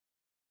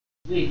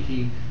week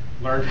he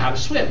learned how to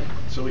swim.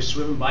 So he's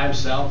swimming by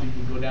himself. He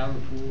can go down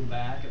the pool and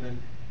back. And then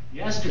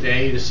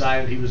yesterday he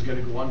decided he was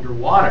going to go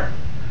underwater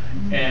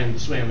and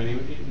swim. And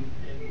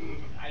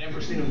I'd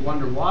never seen him go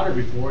underwater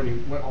before. And he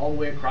went all the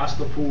way across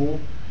the pool.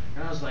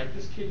 And I was like,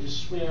 this kid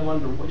just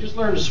learned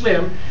to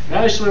swim.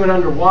 Now he's swimming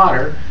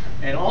underwater.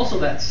 And also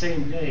that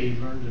same day, he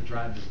learned to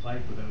drive his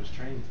bike without his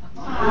training.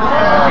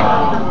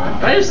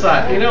 I just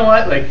thought, you know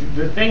what? Like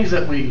the things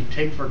that we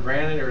take for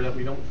granted or that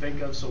we don't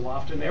think of so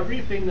often,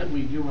 everything that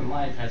we do in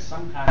life has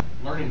some kind of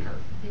learning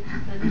curve.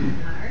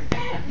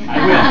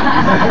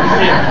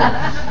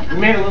 I will.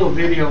 We made a little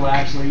video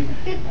actually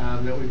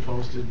that we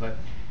posted, but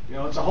you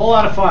know, it's a whole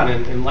lot of fun,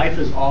 and life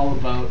is all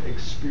about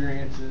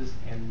experiences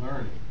and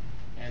learning.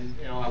 And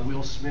you know,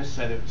 Will Smith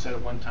said it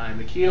one time.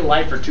 The key to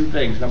life are two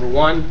things. Number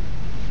one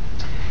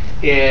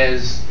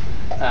is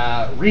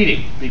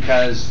reading,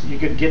 because you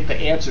could get the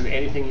answer to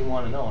anything you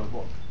want to know in a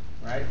book,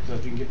 right? So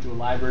if you can get to a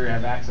library or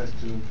have access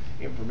to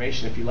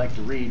information, if you like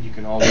to read, you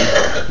can always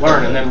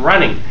learn. And then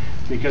running,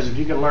 because if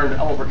you can learn to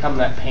overcome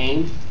that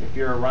pain, if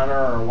you're a runner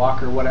or a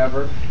walker or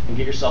whatever, and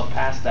get yourself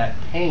past that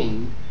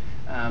pain,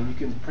 you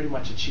can pretty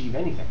much achieve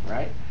anything,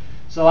 right?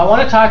 So I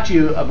want to talk to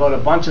you about a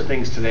bunch of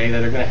things today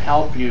that are going to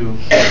help you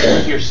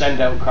with your send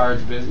out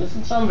cards business,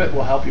 and some of it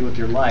will help you with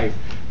your life,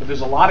 but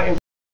there's a lot of